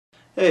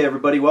Hey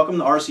everybody, welcome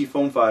to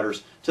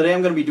rcFoamFighters. Today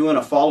I'm going to be doing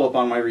a follow-up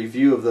on my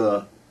review of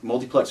the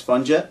multiplex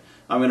FunJet.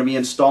 I'm going to be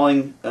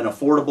installing an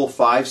affordable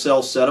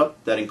 5-cell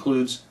setup that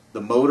includes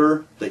the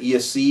motor, the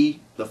ESC,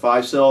 the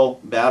 5-cell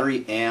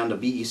battery, and a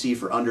BEC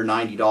for under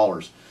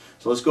 $90.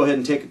 So let's go ahead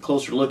and take a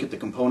closer look at the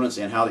components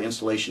and how the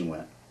installation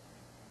went.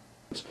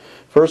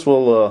 First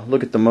we'll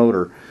look at the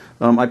motor.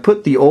 I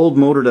put the old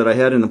motor that I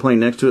had in the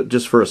plane next to it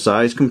just for a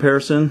size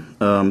comparison.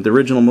 The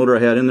original motor I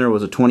had in there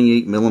was a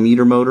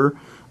 28mm motor.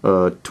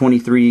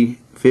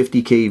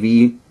 2350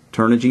 kV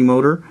Turnigy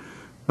motor.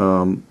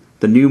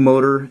 The new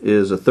motor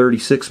is a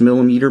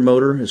 36mm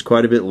motor. It's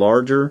quite a bit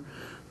larger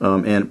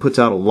and it puts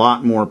out a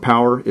lot more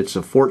power. It's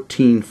a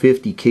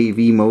 1450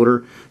 kV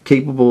motor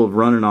capable of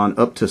running on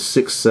up to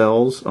 6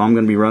 cells. I'm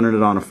going to be running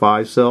it on a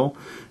 5-cell.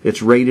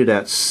 It's rated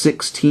at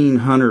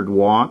 1600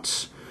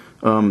 watts.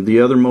 The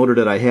other motor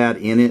that I had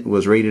in it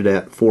was rated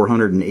at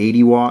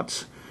 480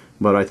 watts,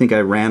 but I think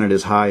I ran it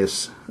as high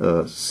as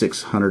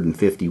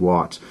 650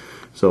 watts.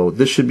 So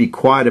this should be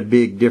quite a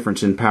big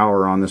difference in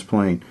power on this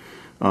plane.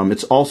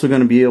 It's also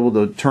going to be able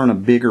to turn a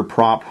bigger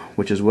prop,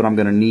 which is what I'm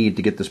going to need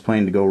to get this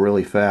plane to go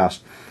really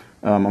fast.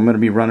 I'm going to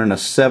be running a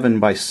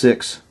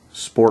 7x6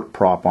 sport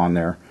prop on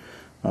there,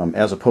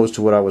 as opposed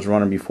to what I was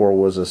running before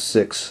was a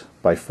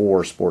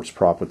 6x4 sports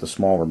prop with the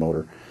smaller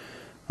motor.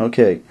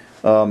 Okay,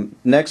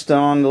 next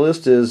on the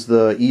list is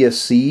the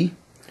ESC.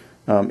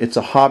 It's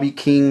a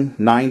HobbyKing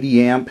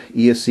 90 amp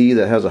ESC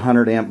that has a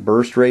 100 amp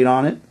burst rate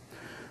on it.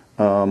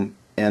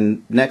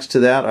 And next to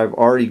that, I've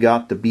already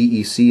got the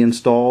BEC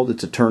installed.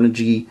 It's a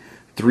Turnigy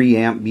 3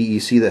 amp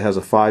BEC that has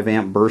a 5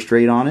 amp burst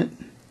rate on it.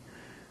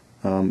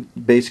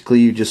 Basically,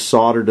 you just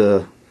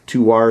solder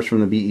 2 wires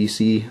from the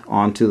BEC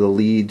onto the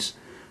leads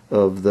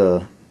of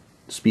the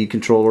speed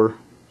controller,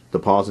 the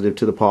positive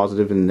to the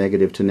positive and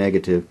negative to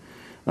negative.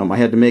 I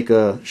had to make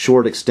a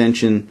short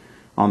extension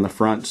on the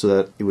front so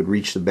that it would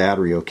reach the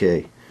battery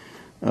okay.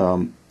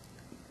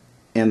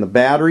 And the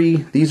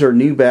battery, these are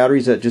new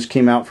batteries that just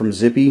came out from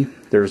Zippy.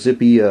 They're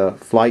Zippy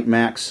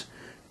Flightmax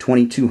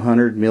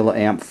 2200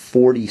 milliamp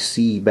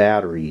 40C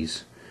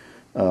batteries.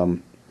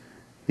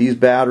 These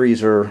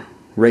batteries are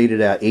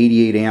rated at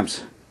 88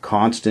 amps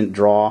constant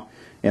draw,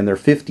 and they're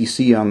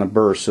 50C on the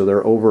burst, so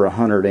they're over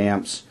 100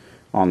 amps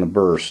on the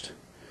burst.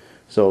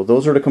 So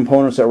those are the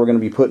components that we're going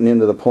to be putting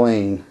into the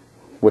plane,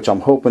 which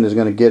I'm hoping is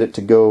going to get it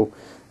to go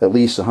at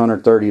least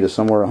 130 to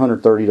somewhere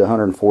 130 to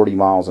 140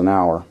 miles an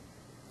hour.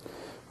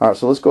 Alright,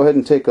 so let's go ahead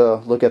and take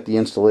a look at the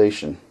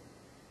installation.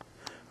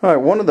 Alright,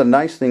 one of the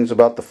nice things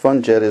about the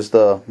FunJet is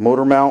the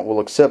motor mount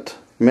will accept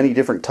many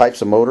different types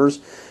of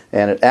motors,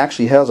 and it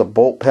actually has a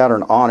bolt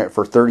pattern on it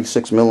for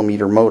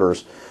 36mm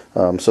motors.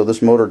 So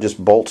this motor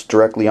just bolts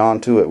directly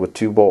onto it with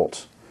 2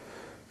 bolts.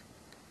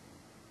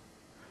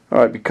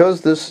 Alright,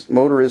 because this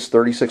motor is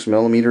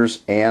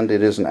 36mm and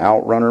it is an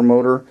outrunner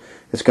motor,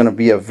 it's going to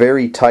be a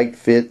very tight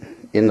fit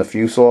in the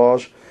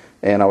fuselage,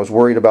 and I was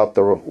worried about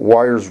the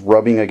wires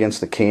rubbing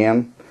against the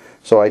can.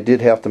 So I did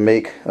have to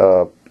make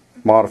a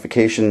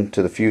modification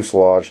to the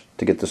fuselage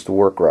to get this to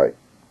work right.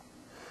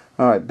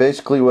 Alright,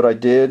 basically what I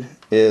did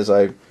is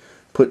I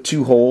put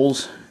 2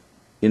 holes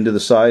into the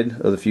side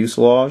of the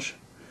fuselage.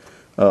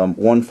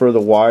 One for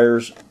the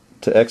wires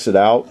to exit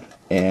out,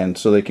 and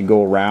so they can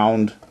go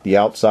around the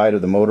outside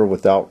of the motor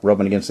without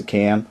rubbing against the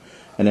can.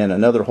 And then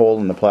another hole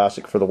in the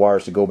plastic for the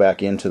wires to go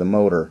back into the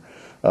motor.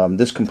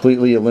 This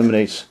completely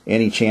eliminates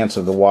any chance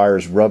of the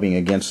wires rubbing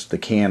against the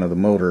can of the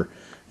motor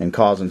and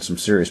causing some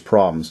serious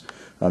problems.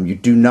 You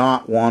do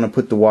not want to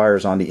put the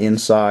wires on the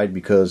inside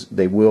because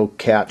they will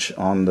catch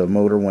on the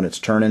motor when it's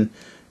turning,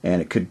 and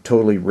it could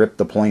totally rip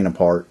the plane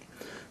apart.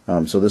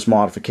 So this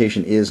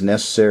modification is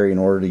necessary in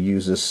order to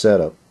use this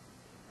setup.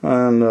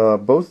 And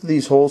both of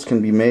these holes can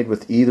be made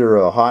with either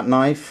a hot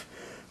knife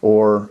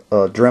or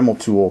a Dremel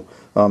tool.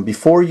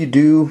 Before you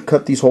do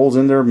cut these holes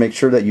in there, make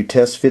sure that you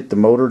test fit the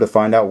motor to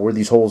find out where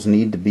these holes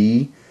need to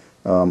be.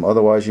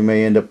 Otherwise you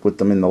may end up with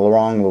them in the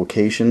wrong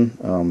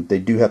location. They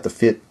do have to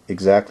fit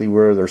exactly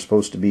where they're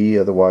supposed to be,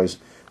 otherwise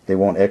they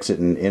won't exit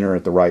and enter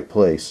at the right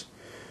place.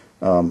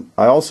 I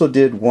also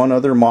did one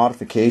other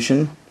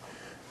modification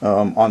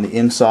on the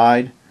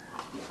inside.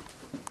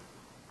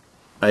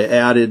 I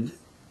added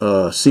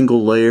a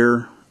single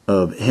layer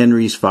of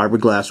Henry's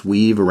fiberglass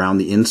weave around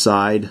the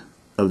inside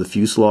of the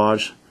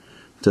fuselage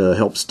to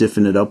help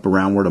stiffen it up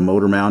around where the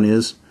motor mount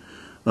is.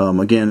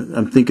 Again,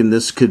 I'm thinking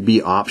this could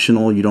be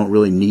optional. You don't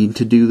really need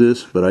to do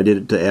this, but I did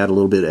it to add a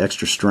little bit of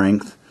extra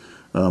strength.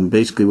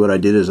 Basically what I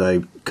did is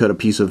I cut a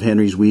piece of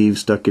Henry's weave,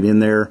 stuck it in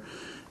there,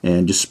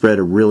 and just spread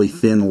a really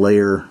thin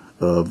layer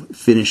of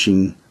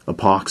finishing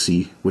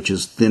epoxy, which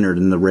is thinner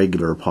than the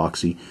regular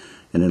epoxy,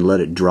 and then let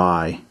it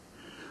dry.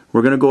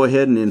 We're going to go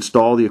ahead and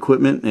install the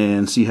equipment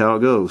and see how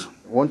it goes.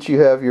 Once you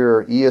have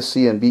your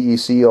ESC and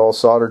BEC all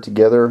soldered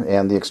together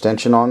and the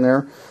extension on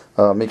there,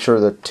 make sure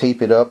to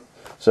tape it up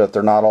so that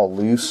they're not all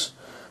loose.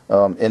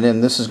 And then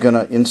this is going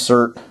to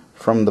insert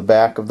from the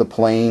back of the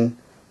plane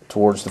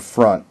towards the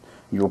front.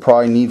 You will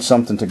probably need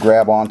something to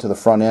grab onto the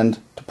front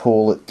end to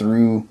pull it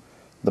through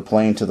the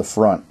plane to the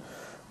front.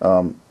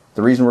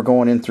 The reason we're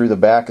going in through the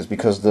back is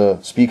because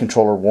the speed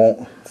controller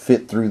won't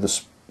fit through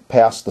the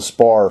past the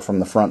spar from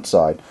the front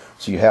side,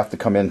 so you have to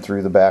come in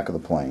through the back of the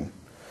plane.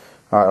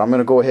 Alright, I'm going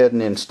to go ahead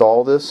and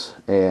install this,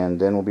 and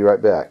then we'll be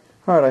right back.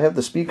 Alright, I have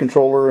the speed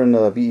controller and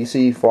the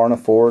VEC far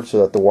enough forward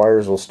so that the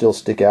wires will still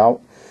stick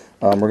out.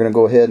 We're going to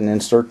go ahead and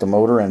insert the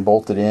motor and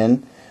bolt it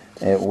in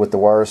with the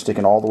wires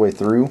sticking all the way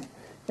through,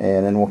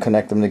 and then we'll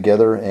connect them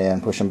together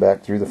and push them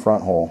back through the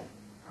front hole.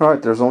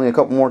 Alright, there's only a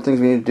couple more things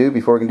we need to do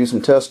before we can do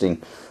some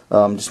testing.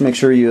 Just make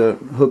sure you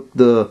hook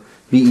the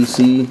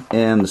VEC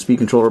and the speed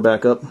controller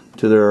back up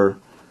to their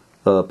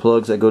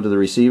plugs that go to the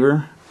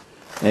receiver.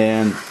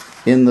 And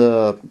in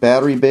the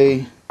battery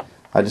bay,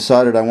 I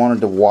decided I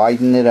wanted to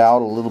widen it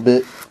out a little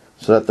bit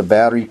so that the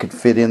battery could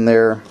fit in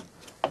there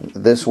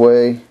this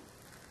way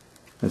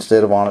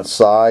instead of on its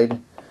side.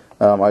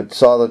 I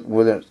saw that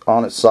with it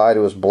on its side,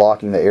 it was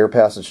blocking the air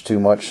passage too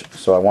much,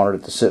 so I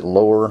wanted it to sit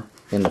lower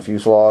in the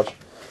fuselage.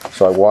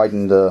 So I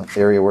widened the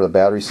area where the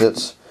battery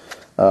sits.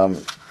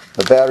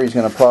 The battery's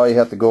going to probably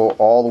have to go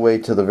all the way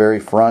to the very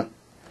front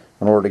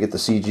in order to get the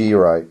CG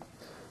right.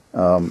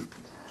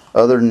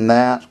 Other than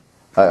that,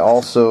 I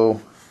also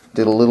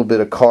did a little bit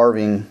of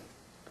carving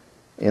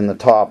in the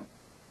top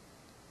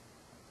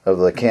of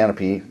the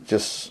canopy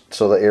just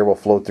so the air will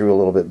flow through a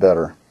little bit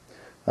better.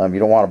 You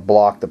don't want to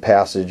block the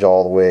passage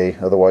all the way,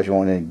 otherwise you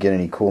won't get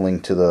any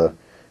cooling to the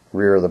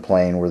rear of the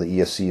plane where the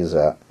ESC is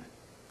at.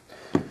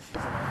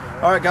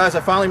 Alright guys, I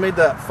finally made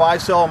that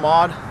 5-cell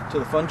mod to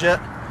the FunJet.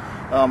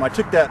 I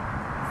took that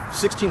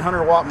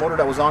 1600 watt motor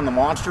that was on the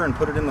Monster and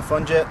put it in the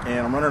FunJet, and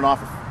I'm running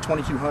off a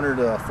 2200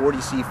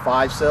 40C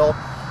 5-cell.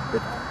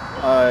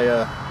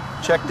 I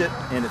checked it,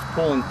 and it's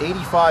pulling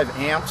 85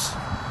 amps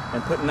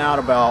and putting out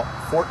about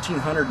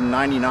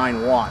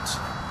 1499 watts.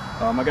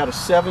 I got a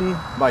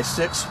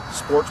 7x6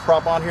 sports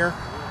prop on here.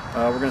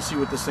 We're going to see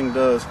what this thing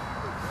does.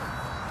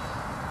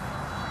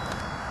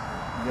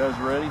 You guys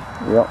ready?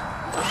 Yep.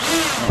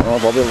 I don't know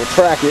if I'll be able to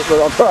track it, but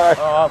I'll try.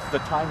 If the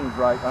timing's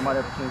right, I might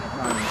have to change the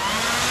timing.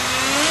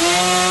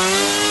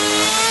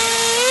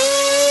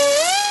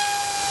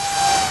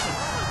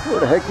 Where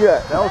the heck you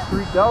at?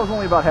 That was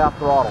only about half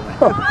throttle, man.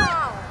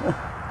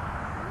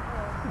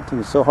 I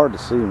think it's so hard to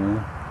see,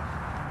 man.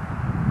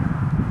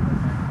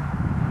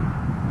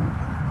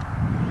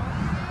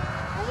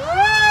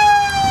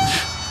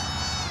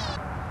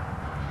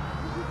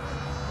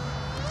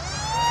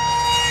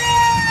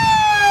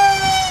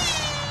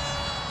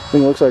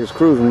 Thing looks like it's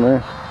cruising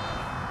there.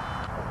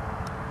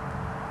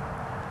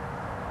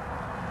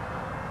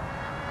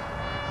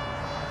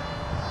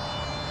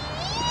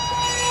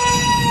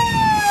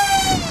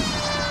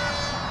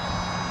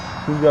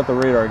 Who's got the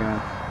radar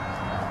gun?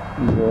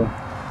 Man,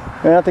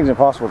 that thing's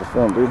impossible to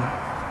film, dude. I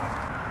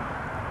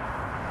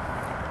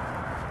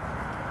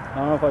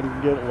don't know if I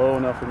can get it low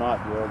enough or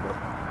not, Joe, but...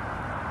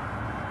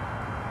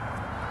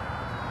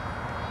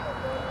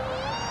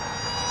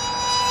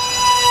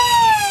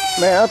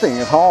 Man, that thing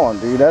is hauling,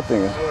 dude. That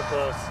thing is... We're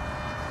close.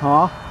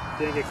 Huh?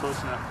 Didn't get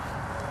close enough.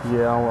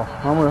 Yeah, well,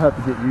 I'm going to have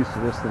to get used to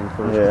this thing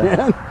first.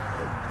 Yeah.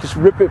 Just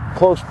rip it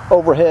close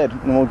overhead,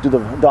 and we'll do the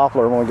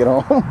Doppler when we get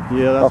home.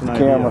 Yeah, that's off the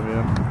camera.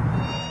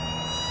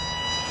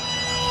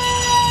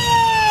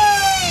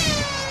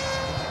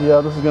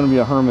 Yeah, this is going to be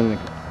a Herman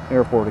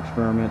airport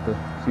experiment to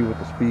see what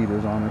the speed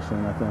is on this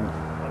thing, I think.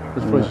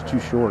 This place is too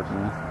short,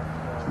 man.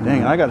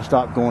 Dang, I got to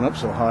stop going up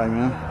so high,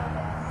 man.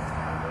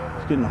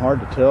 It's getting hard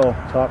to tell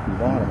top from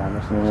bottom on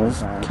this thing.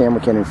 This camera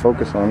can't even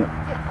focus on it.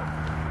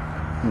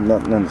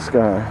 Nothing in the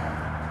sky.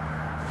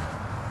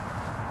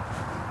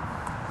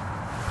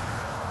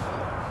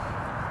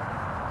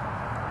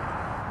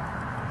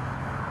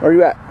 Where are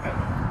you at?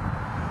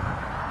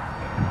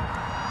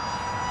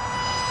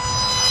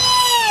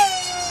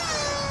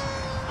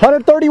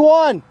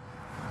 $131.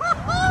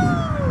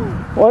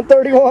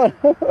 131.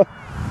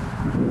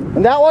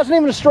 And that wasn't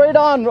even a straight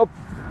on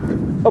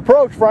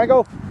approach,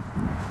 Franco.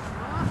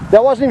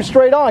 That wasn't even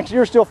straight on because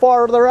you're still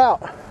farther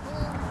out.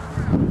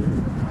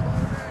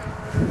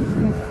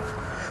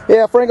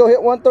 Yeah, Franco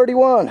hit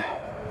 131.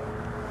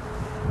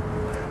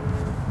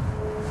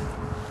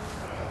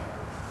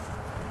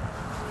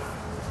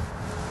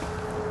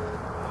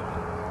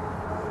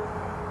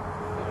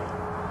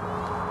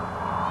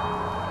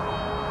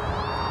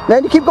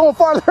 Man, you keep going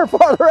farther and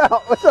farther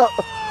out. What's up?